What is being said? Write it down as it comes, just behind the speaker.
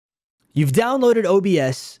You've downloaded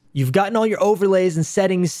OBS, you've gotten all your overlays and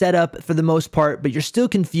settings set up for the most part, but you're still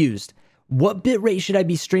confused. What bitrate should I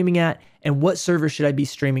be streaming at, and what server should I be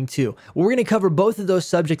streaming to? Well, we're going to cover both of those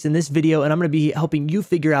subjects in this video, and I'm going to be helping you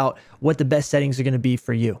figure out what the best settings are going to be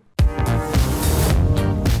for you.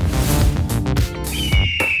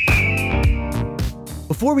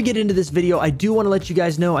 Before we get into this video, I do want to let you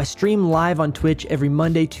guys know I stream live on Twitch every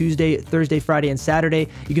Monday, Tuesday, Thursday, Friday, and Saturday.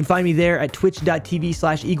 You can find me there at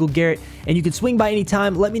twitch.tv/EagleGarrett, and you can swing by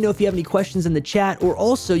anytime. Let me know if you have any questions in the chat, or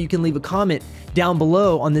also you can leave a comment down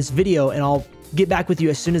below on this video, and I'll get back with you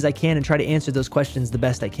as soon as I can and try to answer those questions the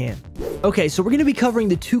best I can. Okay, so we're going to be covering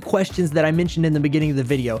the two questions that I mentioned in the beginning of the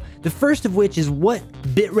video. The first of which is, what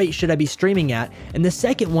bitrate should I be streaming at? And the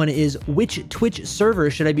second one is, which Twitch server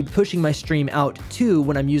should I be pushing my stream out to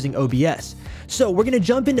when I'm using OBS? So we're going to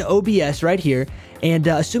jump into OBS right here, and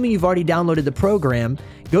assuming you've already downloaded the program,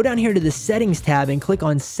 go down here to the Settings tab and click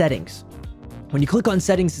on Settings. When you click on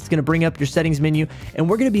Settings, it's going to bring up your settings menu, and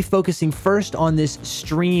we're going to be focusing first on this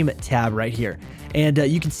Stream tab right here. And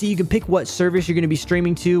you can see you can pick what service you're going to be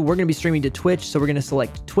streaming to. We're going to be streaming to Twitch, so we're going to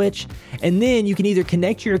select Twitch. And then you can either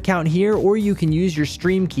connect your account here, or you can use your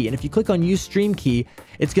stream key. And if you click on Use Stream Key,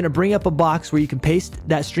 it's going to bring up a box where you can paste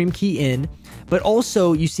that stream key in. But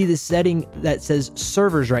also, you see this setting that says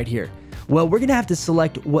Servers right here. Well, we're going to have to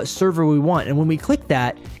select what server we want. And when we click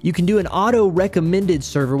that, you can do an auto recommended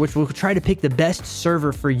server, which will try to pick the best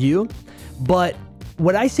server for you. But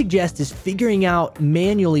what I suggest is figuring out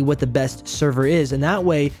manually what the best server is. And that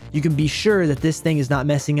way you can be sure that this thing is not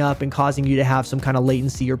messing up and causing you to have some kind of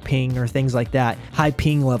latency or ping or things like that, high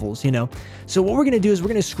ping levels, you know. So what we're going to do is we're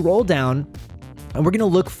going to scroll down, and we're going to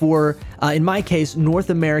look for, in my case, North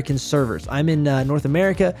American servers. I'm in North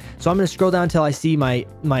America, so I'm going to scroll down until I see my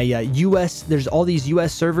US. There's all these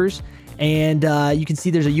US servers, and you can see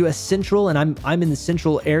there's a US Central, and I'm in the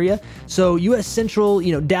Central area. So US Central,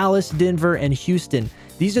 you know, Dallas, Denver, and Houston.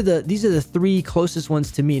 These are the three closest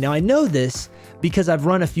ones to me. Now I know this because I've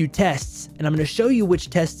run a few tests, and I'm going to show you which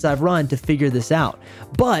tests I've run to figure this out.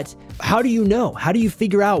 But how do you know? How do you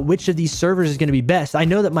figure out which of these servers is going to be best? I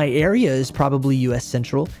know that my area is probably US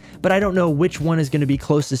Central, but I don't know which one is going to be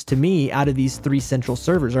closest to me out of these three central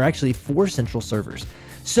servers, or actually four central servers.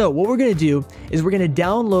 So what we're going to do is we're going to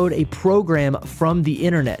download a program from the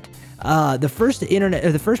internet. The first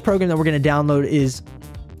program that we're going to download is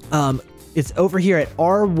it's over here at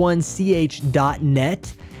r1ch.net.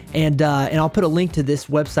 And I'll put a link to this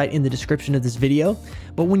website in the description of this video.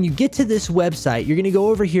 But when you get to this website, you're going to go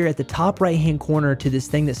over here at the top right-hand corner to this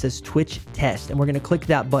thing that says Twitch Test, and we're going to click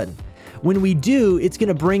that button. When we do, it's going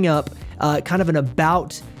to bring up kind of an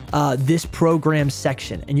about this program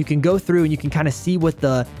section, and you can go through and you can kind of see what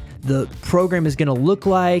the program is going to look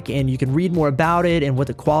like, and you can read more about it and what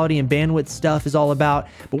the quality and bandwidth stuff is all about.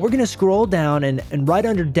 But we're going to scroll down, and right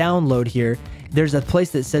under download here, there's a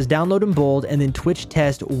place that says download in bold, and then Twitch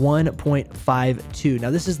Test 1.52. Now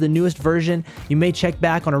this is the newest version. You may check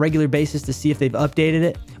back on a regular basis to see if they've updated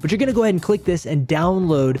it, but you're going to go ahead and click this and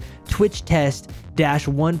download Twitch Test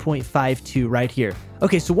 1.52 right here.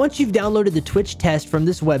 Okay, so once you've downloaded the Twitch Test from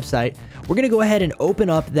this website, we're going to go ahead and open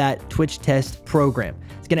up that Twitch Test program.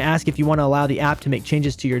 It's going to ask if you want to allow the app to make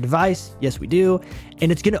changes to your device. Yes, we do.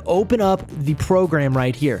 And it's going to open up the program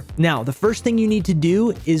right here. Now, the first thing you need to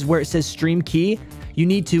do is where it says Stream Key, you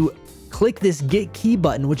need to click this Get Key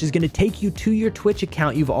button, which is going to take you to your Twitch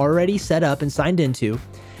account you've already set up and signed into.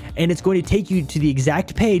 And it's going to take you to the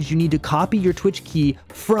exact page you need to copy your Twitch key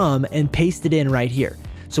from and paste it in right here.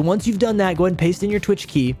 So once you've done that, go ahead and paste in your Twitch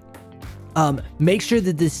key. Make sure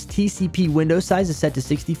that this TCP window size is set to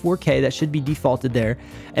 64K. That should be defaulted there.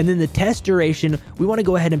 And then the test duration, we want to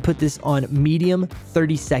go ahead and put this on medium,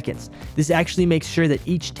 30 seconds. This actually makes sure that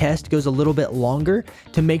each test goes a little bit longer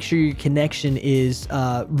to make sure your connection is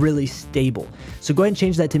really stable. So go ahead and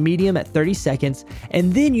change that to medium at 30 seconds.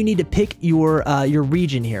 And then you need to pick your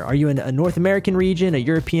region here. Are you in a North American region, a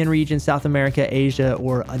European region, South America, Asia,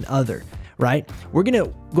 or an other? Right? We're going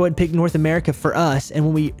to go ahead and pick North America for us. And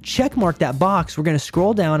when we check mark that box, we're going to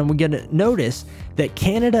scroll down, and we're going to notice that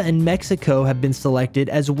Canada and Mexico have been selected,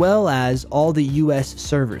 as well as all the US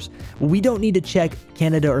servers. Well, we don't need to check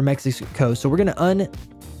Canada or Mexico, so we're going to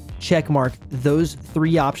uncheck mark those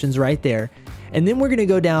three options right there. And then we're going to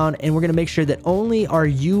go down and we're going to make sure that only our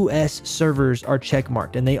US servers are check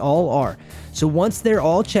marked, and they all are. So once they're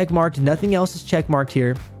all check marked, nothing else is check marked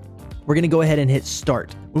here, we're going to go ahead and hit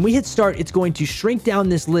start. When we hit start, it's going to shrink down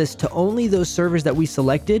this list to only those servers that we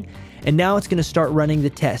selected. And now it's going to start running the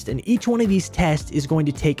test. And each one of these tests is going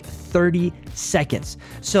to take 30 seconds.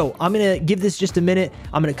 So I'm going to give this just a minute.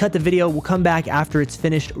 I'm going to cut the video. We'll come back after it's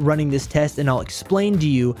finished running this test, and I'll explain to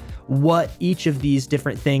you what each of these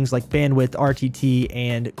different things like bandwidth, RTT,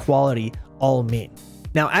 and quality all mean.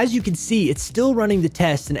 Now, as you can see, it's still running the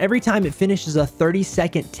test, and every time it finishes a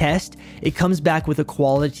 30-second test, it comes back with a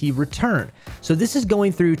quality return. So this is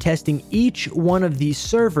going through testing each one of these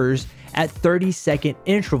servers at 30-second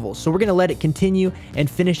intervals. So we're going to let it continue and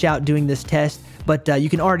finish out doing this test, but you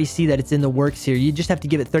can already see that it's in the works here. You just have to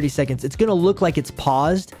give it 30 seconds. It's going to look like it's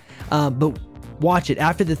paused, but watch it.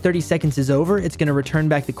 After the 30 seconds is over, it's going to return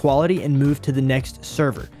back the quality and move to the next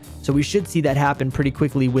server. So we should see that happen pretty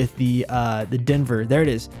quickly with the Denver. There it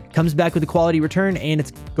is. Comes back with a quality return, and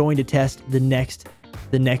it's going to test the next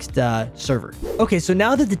server. Okay, so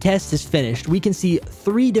now that the test is finished, we can see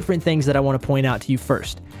three different things that I want to point out to you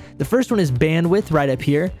first. The first one is bandwidth right up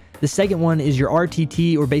here. The second one is your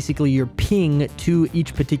RTT, or basically your ping to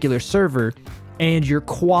each particular server, and your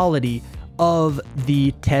quality of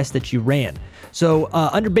the test that you ran. So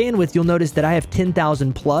under bandwidth, you'll notice that I have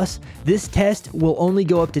 10,000 plus. This test will only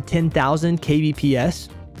go up to 10,000 kbps,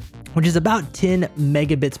 which is about 10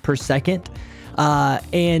 megabits per second.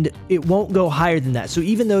 And it won't go higher than that. So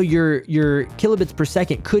even though your kilobits per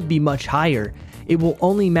second could be much higher, it will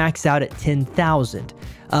only max out at 10,000.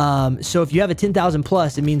 So if you have a 10,000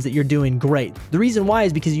 plus, it means that you're doing great. The reason why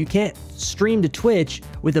is because you can't stream to Twitch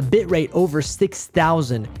with a bitrate over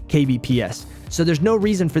 6,000 kbps. So there's no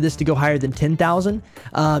reason for this to go higher than 10,000.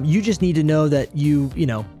 You just need to know that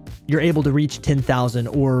you're able to reach 10,000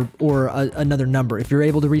 or another number. If you're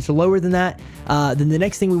able to reach lower than that, then the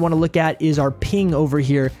next thing we want to look at is our ping over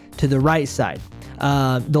here to the right side.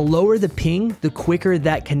 The lower the ping, the quicker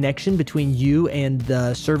that connection between you and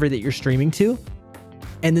the server that you're streaming to.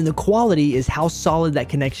 And then the quality is how solid that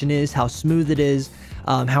connection is, how smooth it is,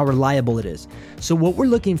 how reliable it is. So what we're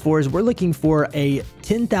looking for is we're looking for a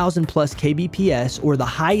 10,000 plus kbps, or the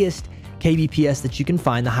highest kbps that you can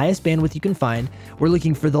find, the highest bandwidth you can find. We're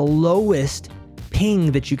looking for the lowest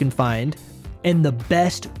ping that you can find and the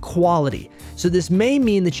best quality. So this may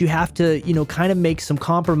mean that you have to, kind of make some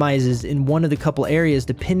compromises in one of the couple areas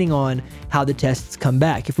depending on how the tests come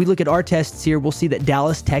back. If we look at our tests here, we'll see that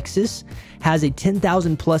Dallas, Texas has a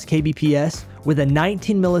 10,000 plus kbps with a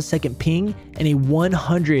 19 millisecond ping and a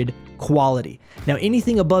 100 quality. Now,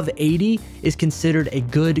 anything above 80 is considered a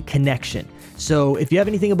good connection. So if you have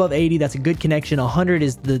anything above 80, that's a good connection. 100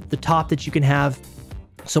 is the top that you can have.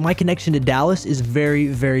 So my connection to Dallas is very,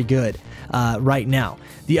 very good right now.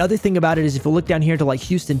 The other thing about it is if you look down here to like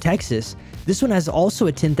Houston, Texas, this one has also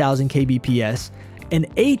a 10,000 kbps, an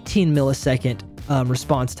 18 millisecond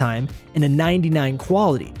response time, and a 99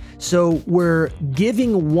 quality. So we're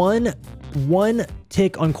giving one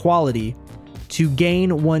tick on quality to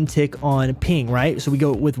gain one tick on ping, right? So we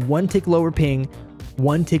go with one tick lower ping,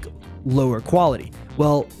 one tick lower quality.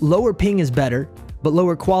 Well, lower ping is better, but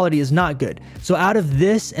lower quality is not good. So out of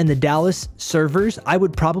this and the Dallas servers, I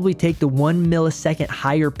would probably take the 1 millisecond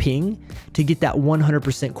higher ping to get that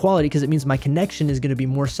 100% quality, because it means my connection is going to be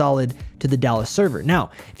more solid to the Dallas server.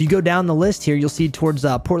 Now, if you go down the list here, you'll see towards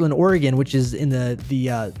Portland, Oregon, which is in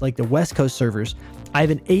the West Coast servers, I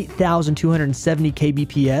have an 8,270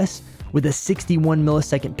 kbps with a 61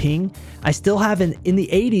 millisecond ping. I still have in the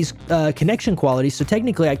 80s connection quality, so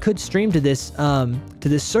technically I could stream to this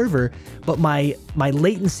server, but my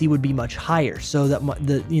latency would be much higher, so that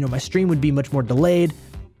my stream would be much more delayed,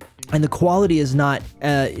 and the quality is not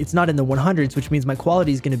it's not in the 100s, which means my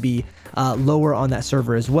quality is going to be lower on that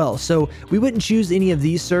server as well. So we wouldn't choose any of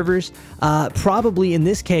these servers. Probably in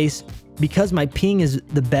this case, because my ping is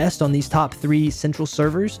the best on these top 3 central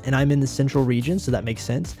servers, and I'm in the central region, so that makes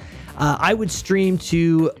sense, I would stream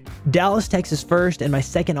to Dallas, Texas first, and my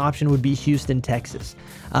second option would be Houston, Texas.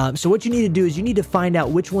 So what you need to do is you need to find out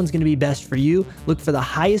which one's going to be best for you. Look for the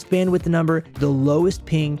highest bandwidth number, the lowest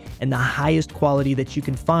ping, and the highest quality that you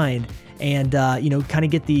can find, and kind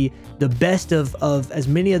of get the best of as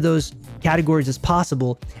many of those categories as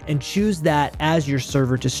possible, and choose that as your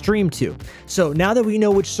server to stream to. So now that we know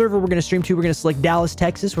which server we're going to stream to, we're going to select Dallas,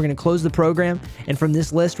 Texas. We're going to close the program, and from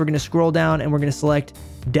this list, we're going to scroll down and we're going to select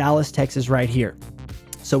Dallas, Texas right here.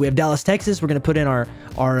 So we have Dallas, Texas. We're going to put in our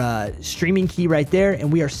streaming key right there,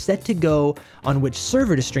 and we are set to go on which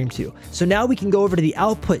server to stream to. So now we can go over to the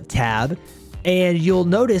output tab, and you'll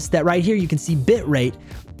notice that right here you can see bitrate.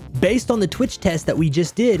 Based on the Twitch test that we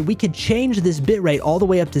just did, we could change this bitrate all the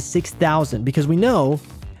way up to 6,000, because we know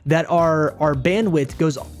that our bandwidth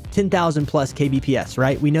goes 10,000 plus kbps,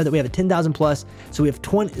 right? We know that we have a 10,000 plus, so we have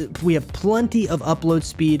plenty of upload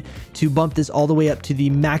speed to bump this all the way up to the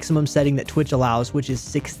maximum setting that Twitch allows, which is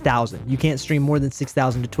 6,000. You can't stream more than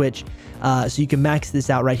 6,000 to Twitch, so you can max this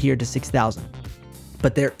out right here to 6,000.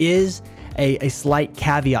 But there is a slight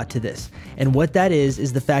caveat to this. And what that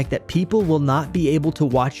is the fact that people will not be able to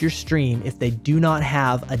watch your stream if they do not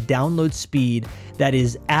have a download speed that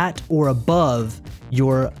is at or above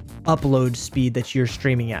your upload speed that you're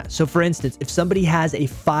streaming at. So for instance, if somebody has a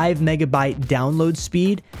 5 megabyte download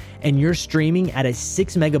speed and you're streaming at a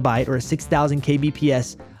 6 megabyte or a 6,000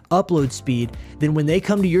 kbps upload speed, then when they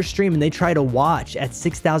come to your stream and they try to watch at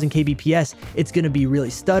 6,000 kbps, it's going to be really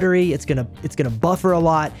stuttery. It's going to buffer a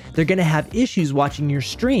lot. They're going to have issues watching your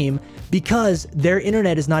stream because their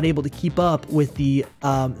internet is not able to keep up with the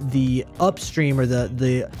upstream or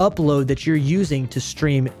the upload that you're using to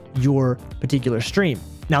stream your particular stream.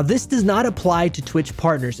 Now, this does not apply to Twitch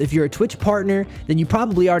partners. If you're a Twitch partner, then you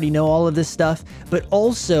probably already know all of this stuff, but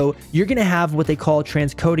also you're gonna have what they call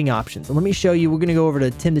transcoding options. And let me show you, we're gonna go over to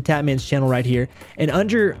Tim the Tatman's channel right here, and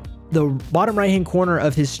under the bottom right-hand corner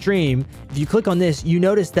of his stream, if you click on this, you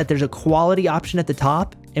notice that there's a quality option at the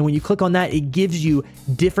top, and when you click on that, it gives you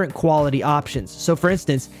different quality options. So for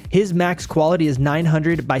instance, his max quality is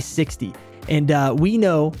 900 by 60, and we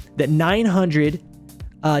know that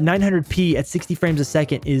 900p at 60 frames a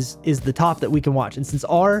second is the top that we can watch. And since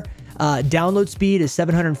our download speed is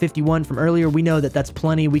 751 from earlier, we know that that's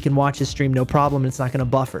plenty. We can watch his stream no problem, and it's not going to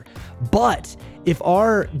buffer. But if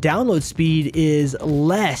our download speed is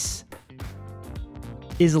less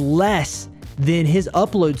than his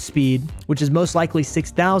upload speed, which is most likely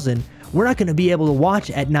 6,000, we're not going to be able to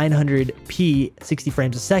watch at 900p 60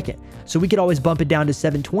 frames a second. So we could always bump it down to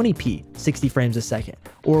 720p 60 frames a second,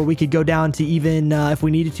 or we could go down to even if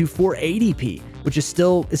we needed to 480p, which is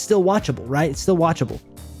still watchable, right? It's still watchable.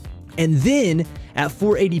 And then at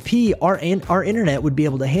 480p, our internet would be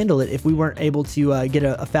able to handle it if we weren't able to get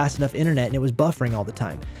a fast enough internet and it was buffering all the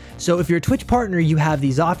time. So if you're a Twitch partner, you have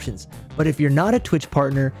these options. But if you're not a Twitch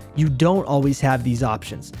partner, you don't always have these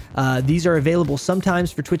options. These are available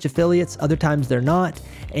sometimes for Twitch affiliates, other times they're not.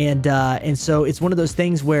 And so it's one of those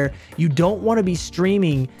things where you don't want to be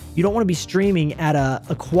streaming. You don't want to be streaming at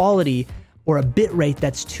a quality or a bit rate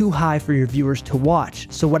that's too high for your viewers to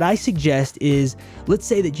watch. So what I suggest is, let's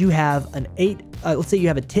say that you have let's say you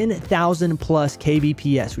have a 10,000 plus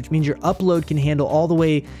kbps, which means your upload can handle all the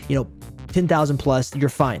way, 10,000 plus, you're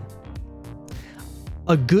fine.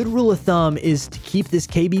 A good rule of thumb is to keep this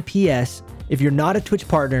kbps, if you're not a Twitch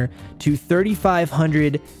partner, to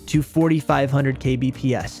 3,500 to 4,500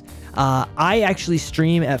 kbps. I actually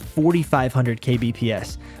stream at 4,500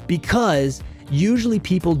 kbps because usually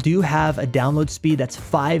people do have a download speed that's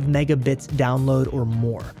 5 megabits download or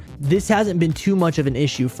more. This hasn't been too much of an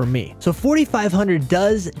issue for me. So 4,500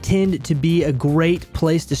 does tend to be a great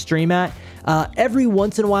place to stream at. Every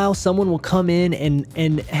once in a while, someone will come in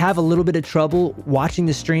and have a little bit of trouble watching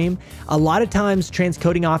the stream. A lot of times,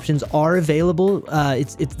 transcoding options are available.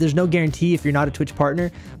 There's no guarantee if you're not a Twitch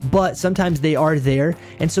partner, but sometimes they are there,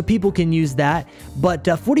 and so people can use that. But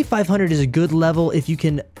 4,500 is a good level if you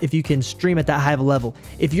can stream at that high of a level.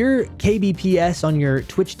 If your kbps on your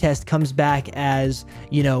Twitch test comes back as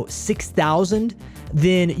 6,000,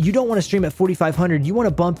 then you don't want to stream at 4,500. You want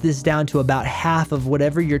to bump this down to about half of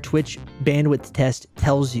whatever your Twitch bandwidth test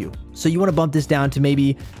tells you. So you want to bump this down to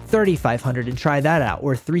maybe 3,500 and try that out,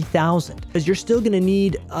 or 3,000, because you're still going to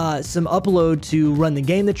need some upload to run the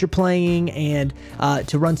game that you're playing and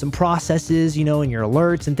to run some processes, and your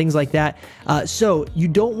alerts and things like that. So you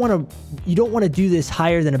don't want to do this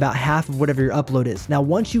higher than about half of whatever your upload is. Now,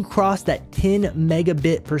 once you cross that 10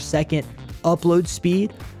 megabit per second upload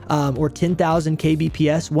speed, or 10,000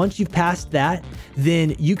 kbps, once you've passed that,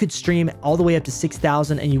 then you could stream all the way up to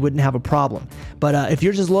 6,000 and you wouldn't have a problem. But if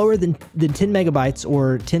yours is lower than 10 megabytes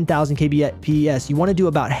or 10,000 kbps, you want to do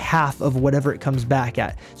about half of whatever it comes back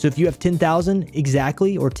at. So if you have 10,000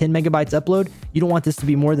 exactly, or 10 megabytes upload, you don't want this to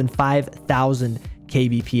be more than 5,000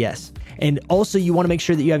 kbps. And also you want to make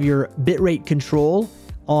sure that you have your bitrate control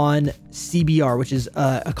on CBR, which is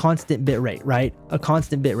a constant bit rate, right? A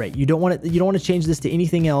constant bit rate. You don't want to change this to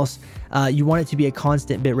anything else. You want it to be a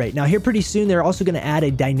constant bit rate. Now here pretty soon, they're also going to add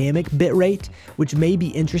a dynamic bit rate, which may be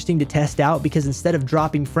interesting to test out, because instead of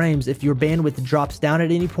dropping frames, if your bandwidth drops down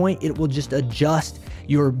at any point, it will just adjust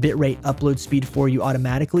your bitrate upload speed for you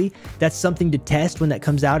automatically. That's something to test when that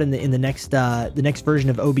comes out in the next version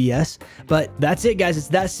of OBS. But that's it, guys. It's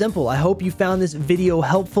that simple. I hope you found this video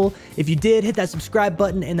helpful. If you did, hit that subscribe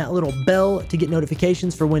button, button and that little bell to get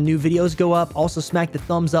notifications for when new videos go up. Also smack the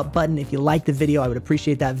thumbs up button if you like the video. I would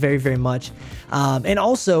appreciate that very, very much. And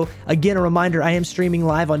also, again, a reminder, I am streaming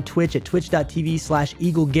live on Twitch at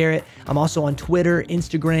twitch.tv/EagleGarrett. I'm also on Twitter,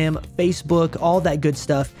 Instagram, Facebook, all that good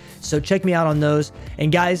stuff. So check me out on those.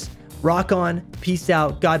 And guys, rock on, peace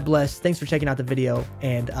out, God bless. Thanks for checking out the video.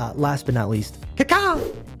 And last but not least, cacao!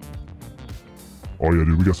 Oh yeah,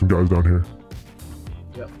 dude, we got some guys down here.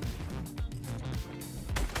 Yep.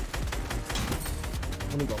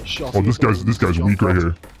 Got a shot. Oh, this guy's weak right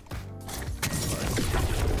here.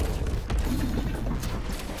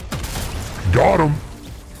 Got him.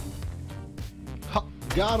 Ha,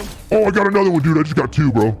 got him. Oh, I got another one, dude. I just got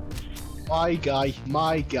two, bro. My guy,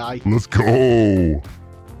 my guy. Let's go.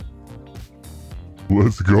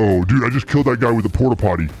 Let's go, dude. I just killed that guy with a porta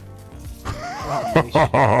potty. Oh,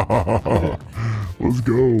 nice. Let's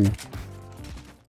go.